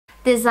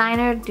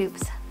Designer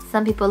dupes.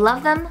 Some people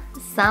love them,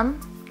 some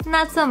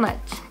not so much.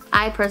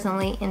 I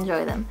personally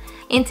enjoy them.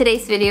 In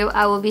today's video,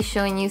 I will be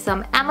showing you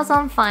some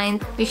Amazon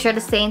finds. Be sure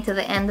to stay until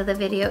the end of the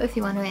video if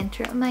you want to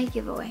enter my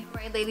giveaway.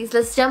 Alright ladies,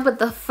 let's jump with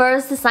the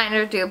first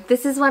designer dupe.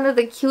 This is one of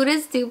the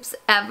cutest dupes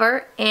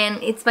ever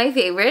and it's my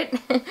favorite.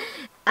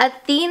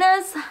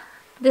 Athena's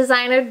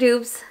designer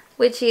dupes,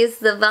 which is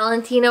the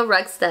Valentino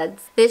rug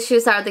studs. These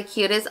shoes are the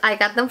cutest. I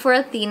got them for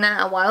Athena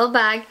a while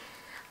back.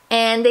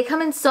 And they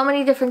come in so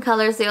many different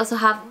colors. They also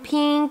have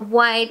pink,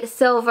 white,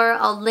 silver.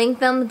 I'll link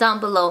them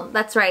down below.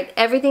 That's right.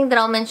 Everything that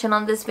I'll mention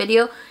on this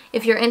video,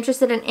 if you're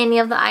interested in any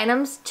of the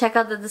items, check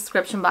out the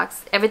description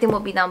box. Everything will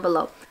be down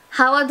below.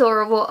 How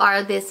adorable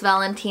are these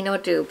Valentino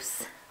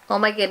dupes? Oh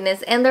my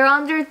goodness. And they're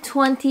under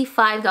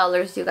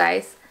 $25, you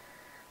guys.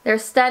 They're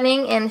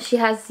stunning and she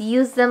has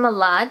used them a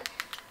lot.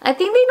 I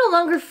think they no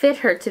longer fit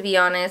her, to be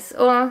honest.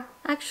 Or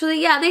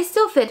actually, yeah, they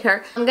still fit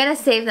her. I'm gonna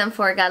save them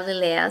for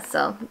Galilea,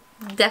 so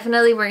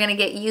definitely we're gonna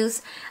get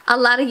a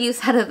lot of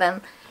use out of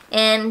them.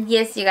 And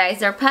yes, you guys,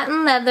 they're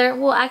patent leather.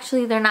 Well,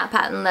 actually they're not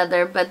patent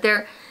leather, but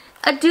they're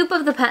a dupe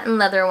of the patent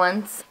leather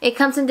ones. It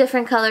comes in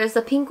different colors.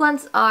 The pink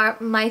ones are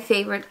my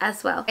favorite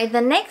as well. Okay,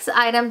 the next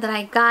item that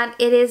I got,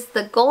 it is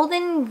the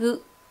golden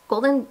dupes,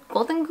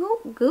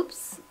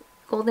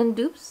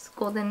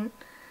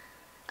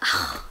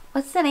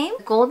 what's the name?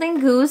 Golden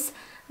Goose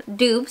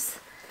dupes.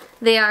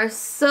 They are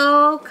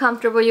so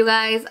comfortable, you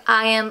guys.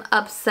 I am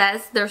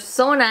obsessed. They're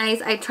so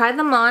nice. I tried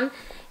them on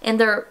and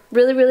they're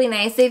really, really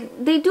nice. They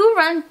do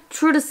run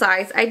true to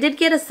size. I did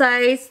get a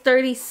size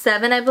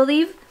 37, I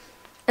believe.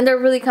 And they're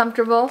really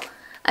comfortable.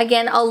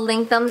 Again, I'll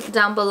link them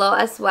down below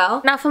as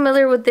well. Not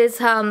familiar with this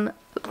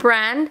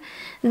brand.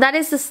 That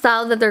is the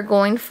style that they're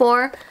going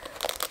for.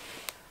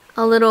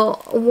 A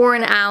little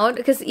worn out,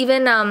 because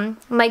even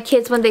my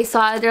kids, when they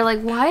saw it, they're like,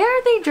 why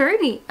are they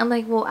dirty? I'm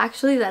like, well,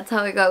 actually that's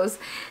how it goes.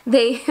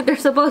 They're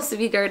supposed to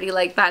be dirty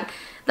like that.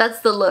 That's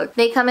the look.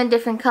 They come in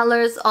different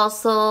colors.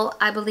 Also,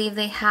 I believe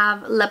they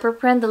have leopard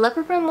print. The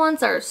leopard print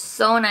ones are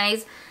so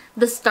nice.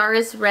 The star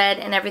is red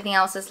and everything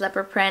else is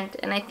leopard print,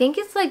 and I think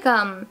it's like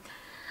I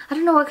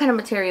don't know what kind of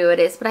material it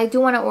is, but I do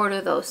want to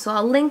order those, so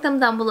I'll link them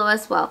down below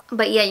as well.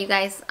 But yeah, you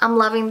guys, I'm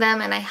loving them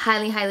and I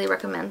highly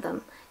recommend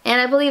them. And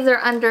I believe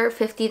they're under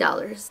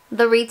 $50.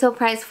 The retail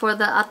price for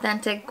the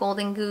authentic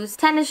Golden Goose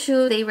tennis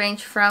shoe, they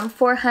range from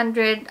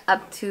 $400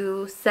 up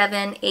to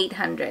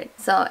 $700-800.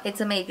 So it's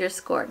a major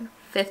score.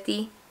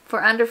 50.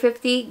 For under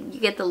 50,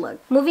 you get the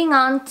look. Moving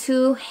on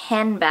to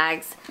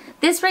handbags.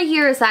 This right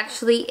here is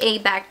actually a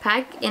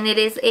backpack and it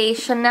is a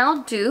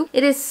Chanel dupe.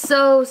 It is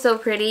so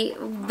pretty.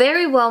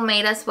 Very well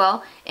made as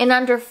well, and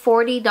under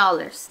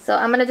 $40. So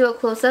I'm gonna do a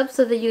close-up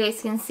so that you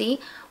guys can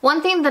see.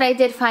 One thing that I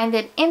did find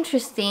it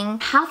interesting,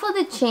 half of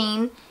the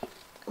chain,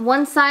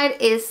 one side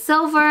is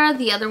silver,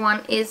 the other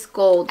one is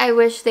gold. I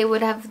wish they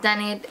would have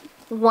done it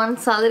one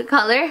solid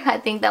color. I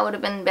think that would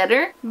have been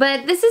better.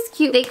 But this is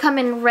cute. They come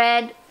in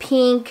red,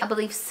 pink, I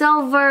believe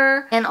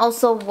silver, and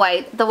also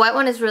white. The white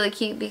one is really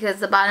cute because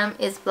the bottom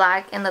is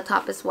black and the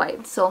top is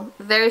white. So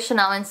very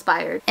Chanel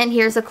inspired. And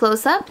here's a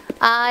close-up.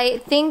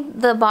 I think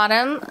the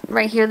bottom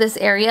right here, this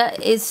area,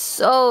 is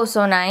so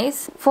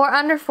nice. For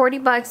under 40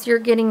 bucks, you're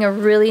getting a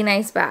really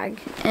nice bag.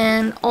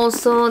 And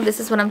also, this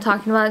is what I'm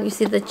talking about. You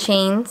see the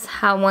chains,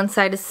 how one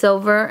side is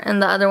silver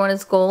and the other one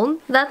is gold.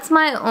 That's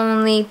my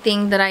only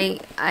thing that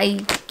I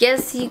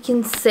guess you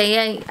can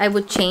say I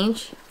would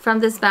change from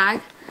this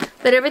bag.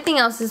 But everything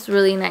else is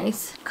really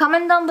nice.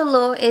 Comment down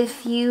below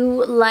if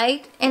you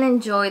liked and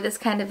enjoy this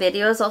kind of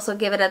videos. Also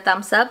give it a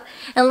thumbs up.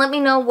 And let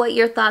me know what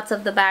your thoughts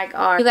of the bag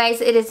are. You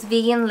guys, it is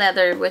vegan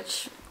leather,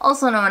 which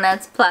also known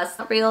as plus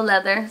real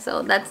leather.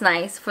 So that's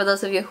nice for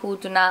those of you who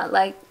do not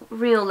like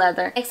real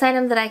leather. Next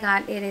item that I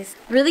got, it is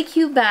really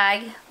cute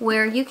bag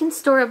where you can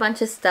store a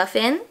bunch of stuff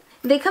in.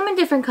 They come in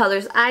different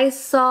colors. I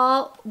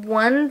saw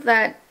one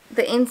that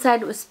the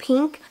inside was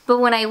pink, but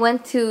when I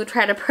went to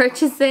try to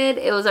purchase it,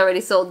 it was already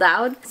sold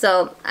out.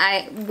 So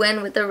I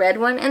went with the red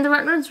one, and the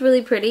red one's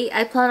really pretty.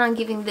 I plan on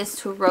giving this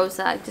to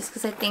Rosa just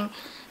because I think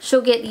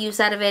she'll get use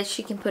out of it.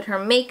 She can put her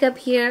makeup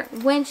here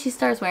when she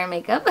starts wearing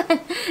makeup.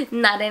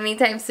 Not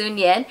anytime soon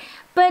yet,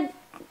 but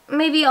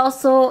maybe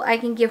also I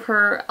can give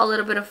her a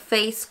little bit of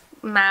face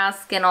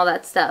mask and all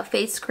that stuff,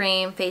 face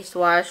cream, face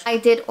wash. I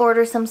did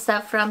order some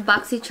stuff from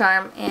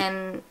BoxyCharm,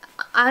 and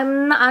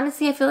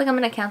honestly, I feel like I'm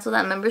gonna cancel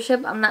that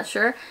membership. I'm not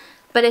sure,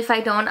 but if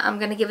I don't, I'm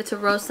gonna give it to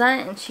Rosa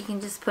and she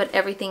can just put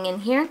everything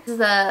in here. This is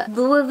the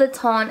Louis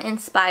Vuitton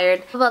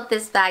inspired. About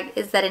this bag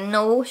is that in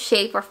no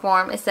shape or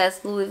form it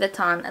says Louis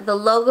Vuitton. The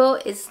logo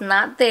is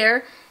not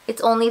there.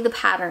 It's only the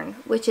pattern,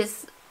 which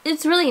is,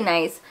 it's really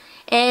nice.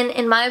 And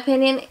in my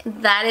opinion,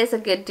 that is a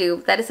good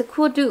dupe. That is a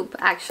cool dupe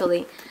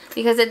actually,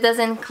 because it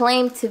doesn't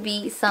claim to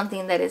be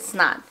something that it's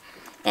not.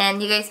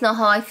 And you guys know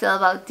how I feel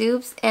about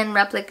dupes and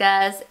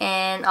replicas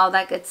and all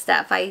that good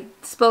stuff. I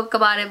spoke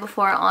about it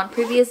before on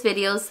previous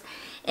videos,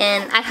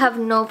 and I have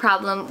no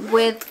problem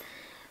with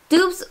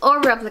dupes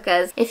or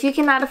replicas. If you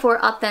cannot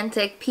afford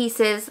authentic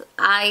pieces,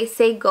 I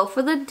say go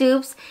for the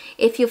dupes.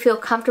 If you feel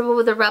comfortable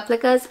with the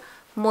replicas,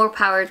 more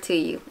power to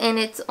you. And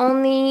it's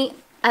only,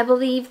 I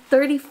believe,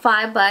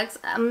 35 bucks.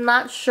 I'm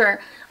not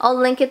sure. I'll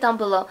link it down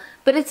below.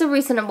 But it's a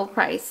reasonable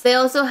price. They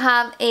also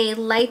have a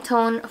light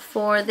tone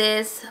for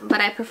this, but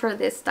I prefer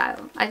this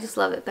style. I just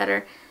love it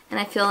better. And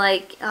I feel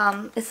like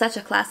it's such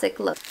a classic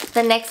look.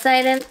 The next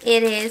item,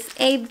 it is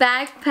a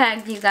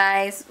backpack, you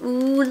guys.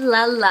 Ooh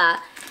la la.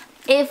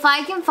 If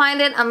I can find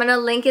it, I'm going to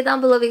link it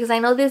down below because I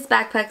know this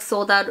backpack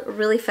sold out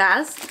really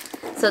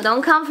fast. So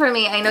don't come for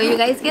me. I know you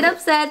guys get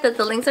upset that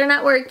the links are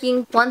not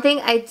working. One thing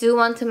I do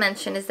want to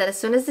mention is that as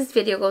soon as this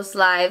video goes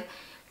live,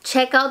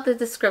 check out the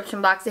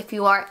description box if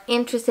you are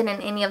interested in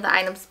any of the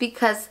items,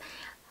 because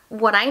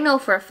what I know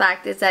for a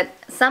fact is that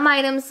some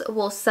items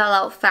will sell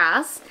out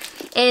fast,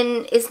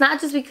 and it's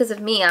not just because of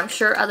me. I'm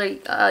sure other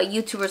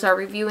YouTubers are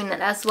reviewing it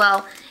as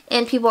well,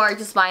 and people are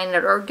just buying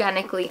it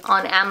organically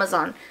on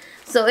Amazon.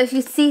 So if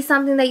you see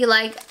something that you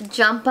like,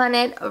 jump on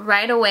it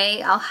right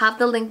away. I'll have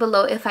the link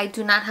below. If I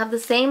do not have the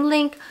same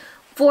link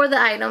for the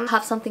item, I'll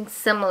have something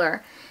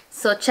similar.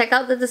 So check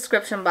out the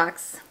description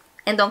box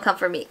and don't come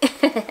for me.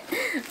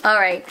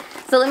 Alright,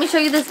 so let me show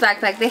you this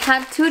backpack. They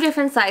had two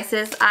different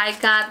sizes. I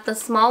got the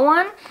small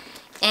one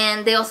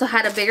and they also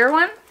had a bigger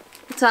one.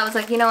 So I was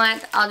like, you know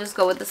what, I'll just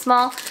go with the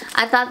small.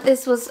 I thought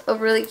this was a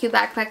really cute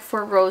backpack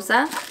for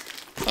Rosa.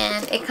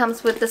 And it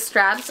comes with the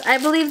straps. I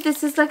believe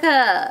this is like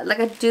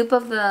a dupe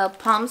of the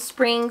Palm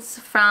Springs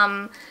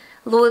from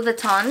Louis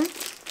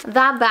Vuitton.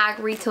 That bag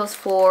retails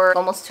for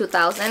almost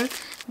 $2,000.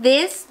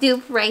 This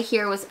dupe right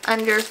here was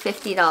under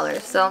 $50,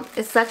 so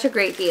it's such a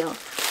great deal.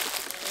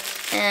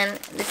 And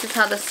this is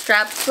how the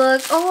straps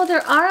look. Oh, they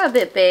are a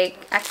bit big.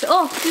 Actually,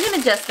 oh, you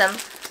can adjust them.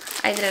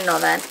 I didn't know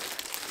that.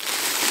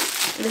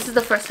 This is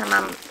the first time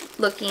I'm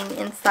looking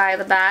inside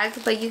the bag,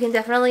 but you can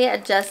definitely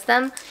adjust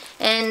them.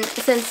 And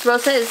since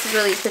Rosa is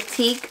really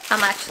petite,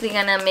 I'm actually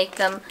gonna make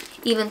them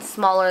even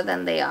smaller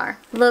than they are.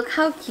 Look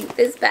how cute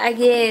this bag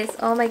is.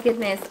 Oh my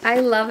goodness, I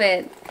love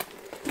it.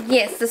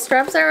 Yes, the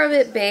straps are a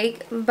bit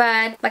big,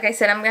 but like I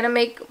said, I'm gonna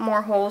make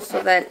more holes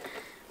so that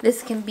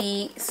this can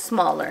be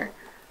smaller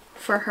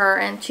for her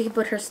and she can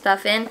put her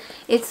stuff in.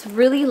 It's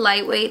really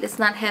lightweight. It's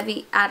not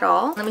heavy at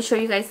all. Let me show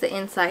you guys the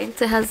inside.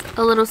 So it has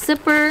a little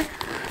zipper,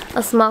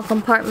 a small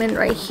compartment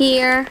right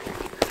here,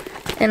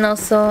 and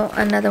also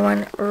another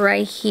one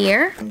right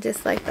here,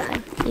 just like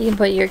that. You can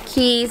put your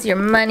keys, your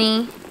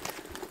money.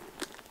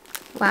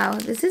 Wow,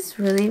 this is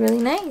really,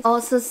 really nice.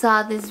 Also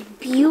saw this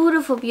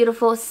beautiful,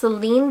 beautiful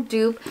Celine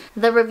dupe.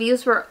 The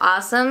reviews were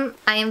awesome.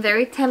 I am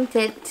very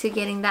tempted to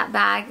getting that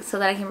bag so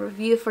that I can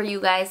review it for you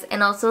guys.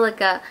 And also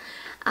like a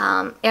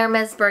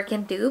Hermes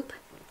Birkin dupe.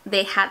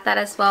 They had that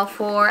as well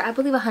for, I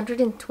believe,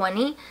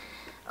 120.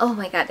 Oh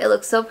my god, it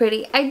looks so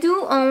pretty. I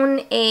do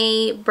own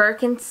a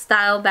Birkin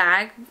style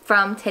bag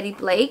from Teddy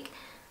Blake,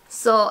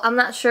 so I'm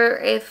not sure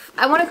if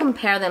I want to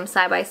compare them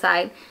side by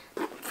side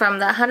from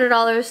the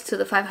 $100 to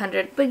the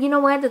 $500. But you know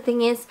what, the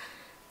thing is,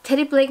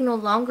 Teddy Blake no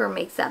longer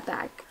makes that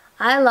bag.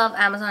 I love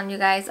Amazon, you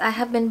guys. I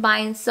have been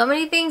buying so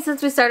many things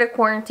since we started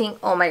quarantine.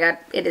 Oh my god,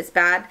 it is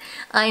bad.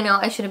 I know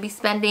I shouldn't be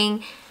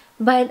spending,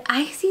 but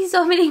I see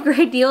so many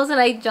great deals and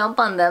I jump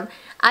on them.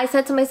 I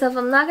said to myself,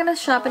 I'm not going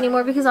to shop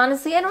anymore because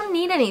honestly, I don't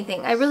need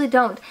anything. I really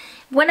don't.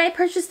 When I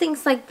purchase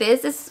things like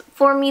this, it's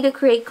for me to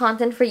create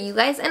content for you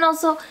guys. And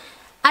also,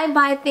 I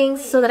buy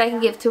things so that I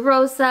can give to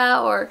Rosa,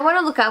 or I want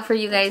to look out for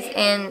you guys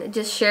and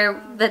just share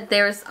that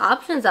there's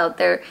options out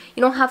there.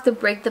 You don't have to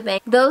break the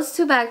bank. Those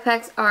two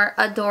backpacks are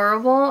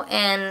adorable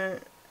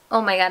and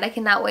oh my god, I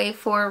cannot wait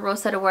for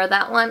Rosa to wear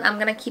that one. I'm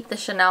going to keep the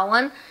Chanel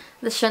one.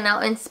 The Chanel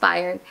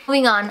inspired.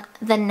 Moving on,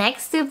 the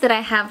next dupe that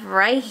I have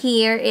right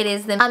here, it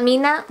is the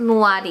Amina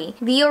Nuari.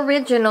 The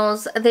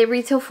originals, they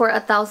retail for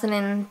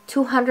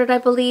 $1,200, I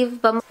believe,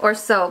 or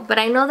so, but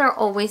I know they're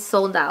always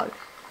sold out.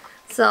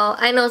 So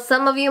I know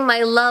some of you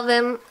might love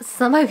them,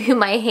 some of you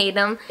might hate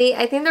them.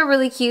 I think they're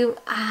really cute.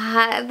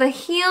 The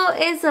heel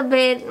is a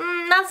bit,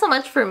 not so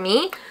much for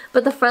me,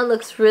 but the front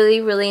looks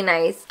really, really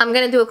nice. I'm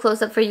gonna do a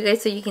close-up for you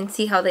guys so you can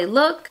see how they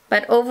look.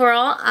 But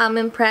overall, I'm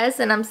impressed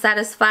and I'm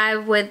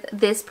satisfied with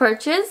this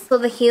purchase. So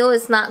the heel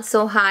is not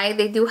so high.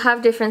 They do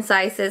have different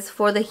sizes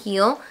for the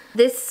heel.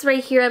 This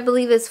right here, I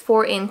believe, is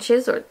 4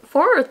 inches, or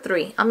 4 or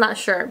 3. I'm not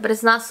sure, but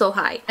it's not so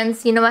high. And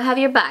you know, I have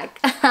your back.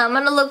 I'm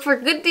gonna look for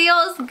good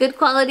deals, good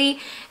quality.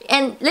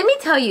 And let me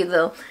tell you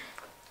though,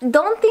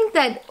 don't think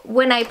that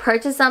when I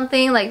purchase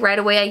something, like right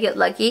away I get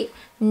lucky.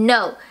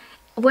 No.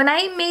 When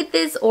I made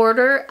this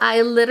order,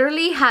 I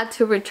literally had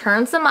to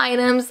return some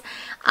items.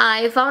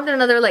 I found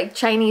another like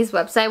Chinese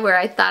website where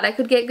I thought I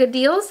could get good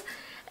deals.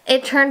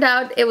 It turned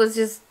out it was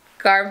just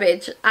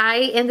garbage.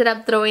 I ended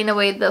up throwing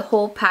away the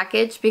whole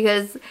package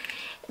because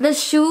the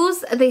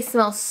shoes, they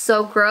smell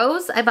so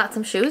gross. I bought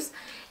some shoes.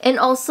 And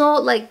also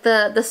like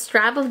the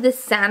strap of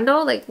this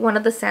sandal, like one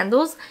of the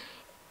sandals,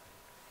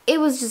 it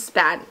was just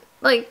bad.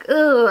 Like,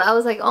 ugh, I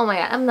was like, oh my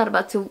god, I'm not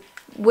about to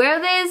wear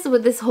this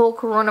with this whole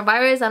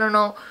coronavirus. I don't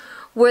know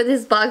where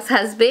this box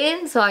has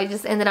been, so I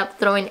just ended up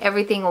throwing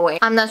everything away.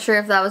 I'm not sure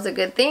if that was a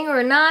good thing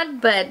or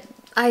not, but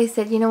I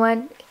said, you know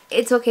what,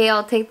 it's okay,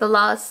 I'll take the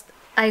loss.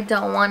 I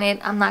don't want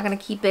it, I'm not gonna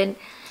keep it.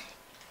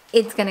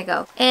 it's gonna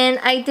go. And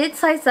I did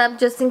size up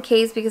just in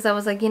case because I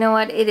was like, you know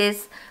what, it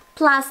is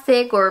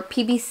plastic or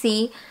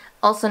PVC,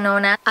 also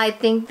known as. I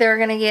think they're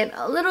gonna get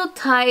a little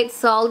tight,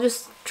 so I'll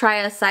just try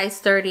a size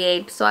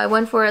 38. So I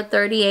went for a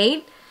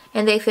 38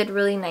 and they fit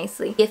really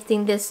nicely.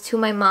 Gifting this to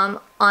my mom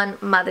on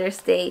Mother's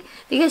Day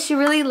because she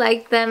really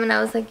liked them, and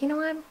I was like, you know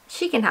what,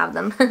 she can have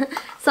them.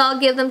 So I'll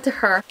give them to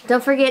her.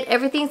 Don't forget,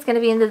 everything's gonna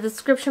be in the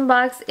description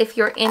box if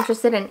you're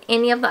interested in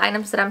any of the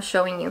items that I'm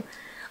showing you.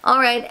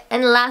 Alright,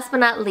 and last but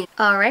not least.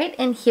 Alright,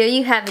 and here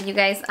you have it, you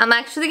guys. I'm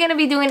actually gonna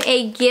be doing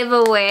a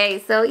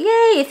giveaway. So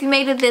yay, if you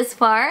made it this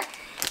far,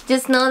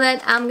 just know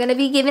that I'm gonna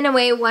be giving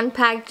away one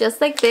pack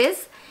just like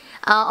this.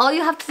 All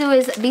you have to do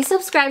is be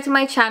subscribed to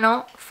my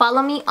channel,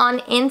 follow me on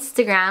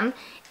Instagram,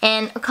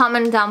 and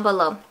comment down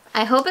below.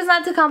 I hope it's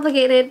not too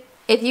complicated.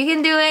 If you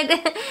can do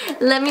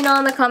it, let me know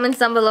in the comments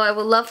down below. I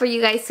would love for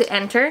you guys to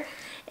enter.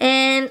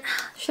 And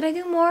should I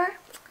do more?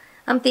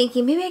 I'm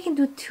thinking maybe I can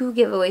do 2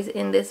 giveaways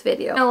in this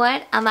video. You know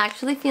what? I'm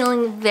actually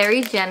feeling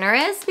very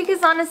generous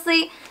because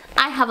honestly,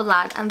 I have a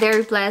lot. I'm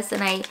very blessed,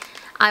 and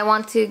I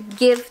want to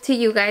give to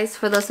you guys,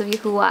 for those of you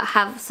who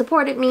have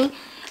supported me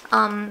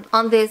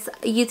on this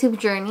YouTube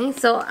journey.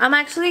 So I'm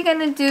actually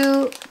gonna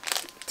do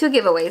 2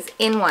 giveaways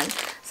in one.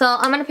 So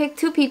I'm gonna pick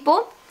 2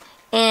 people,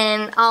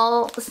 and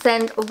I'll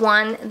send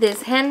one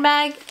this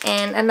handbag,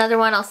 and another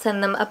one I'll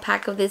send them a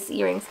pack of these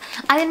earrings.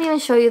 I didn't even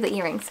show you the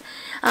earrings,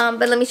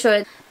 but let me show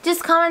it.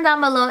 Just comment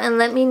down below and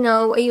let me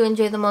know what you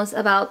enjoy the most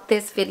about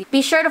this video.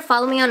 Be sure to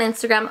follow me on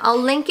Instagram. I'll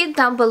link it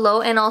down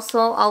below, and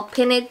also I'll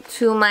pin it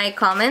to my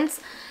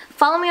comments.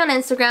 Follow me on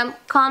Instagram,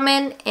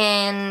 comment,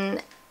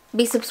 and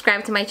be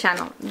subscribed to my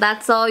channel.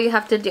 That's all you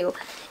have to do.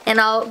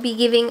 And I'll be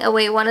giving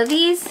away one of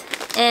these,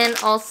 and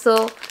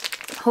also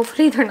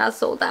hopefully they're not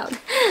sold out.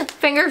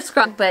 Fingers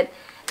crossed, but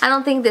I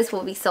don't think this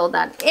will be sold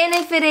out. And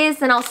if it is,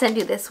 then I'll send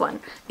you this one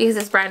because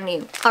it's brand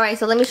new. Alright,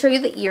 so let me show you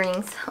the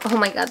earrings. Oh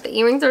my god, the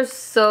earrings are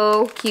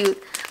so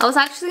cute. I was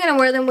actually going to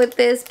wear them with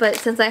this, but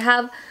since I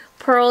have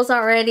pearls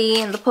already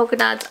and the polka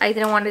dots, I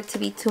didn't want it to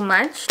be too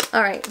much.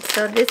 Alright,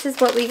 so this is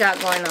what we got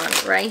going on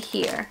right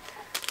here.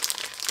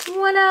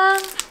 Voila!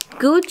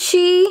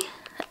 Gucci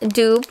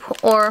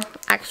dupe, or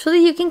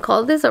actually you can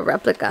call this a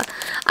replica.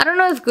 I don't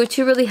know if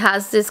Gucci really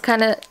has this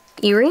kind of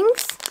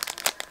earrings,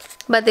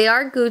 but they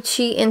are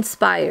Gucci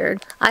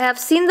inspired. I have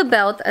seen the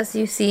belt, as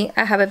you see,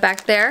 I have it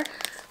back there,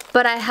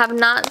 but I have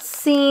not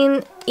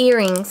seen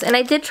earrings, and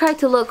I did try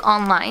to look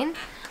online.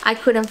 I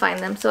couldn't find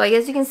them, so I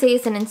guess you can say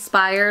it's an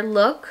inspired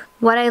look.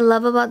 What I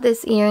love about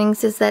these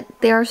earrings is that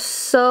they are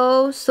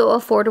so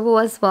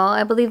affordable as well.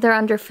 I believe they're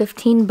under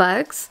 15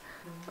 bucks.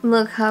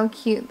 Look how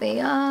cute they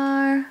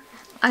are.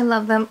 I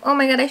love them. Oh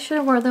my god, I should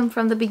have worn them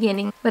from the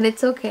beginning, but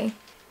it's okay.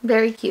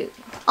 Very cute.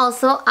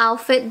 Also,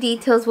 outfit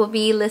details will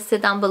be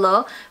listed down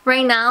below.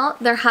 Right now,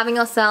 they're having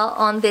a sale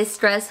on this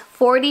dress,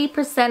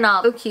 40%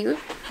 off. So cute.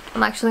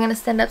 I'm actually going to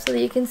stand up so that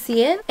you can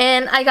see it.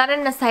 And I got it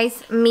in a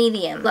size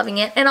medium. Loving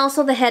it. And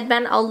also the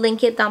headband, I'll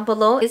link it down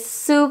below. It's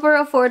super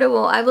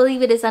affordable. I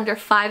believe it is under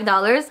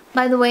 $5.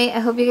 By the way, I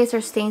hope you guys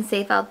are staying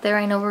safe out there.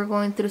 I know we're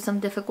going through some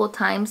difficult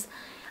times.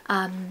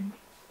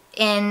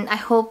 And I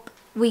hope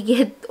we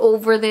get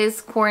over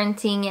this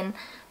quarantine and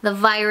the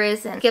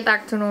virus and get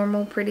back to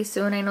normal pretty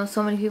soon. I know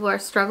so many people are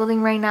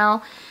struggling right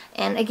now.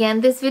 And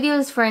again, this video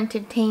is for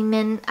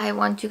entertainment. I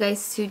want you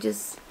guys to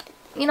just,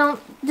 you know,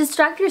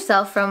 distract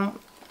yourself from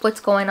what's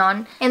going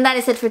on. And that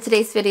is it for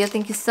today's video.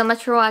 Thank you so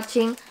much for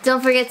watching.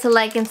 Don't forget to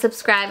like and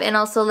subscribe, and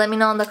also let me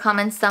know in the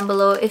comments down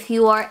below if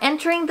you are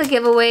entering the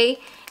giveaway.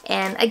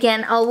 And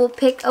again, I will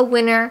pick a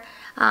winner.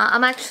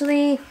 I'm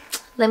actually,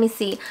 let me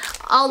see,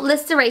 I'll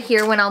list it right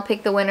here when I'll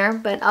pick the winner,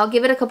 but I'll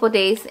give it a couple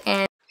days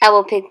and I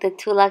will pick the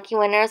 2 lucky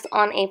winners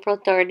on April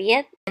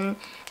 30th. And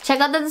check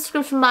out the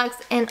description box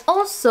and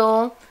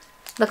also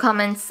the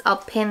comments. I'll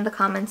pin the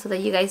comments so that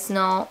you guys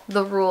know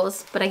the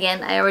rules. But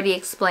again, I already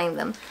explained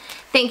them.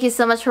 Thank you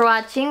so much for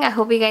watching. I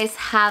hope you guys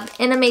have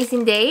an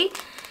amazing day.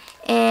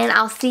 And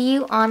I'll see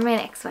you on my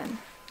next one.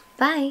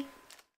 Bye.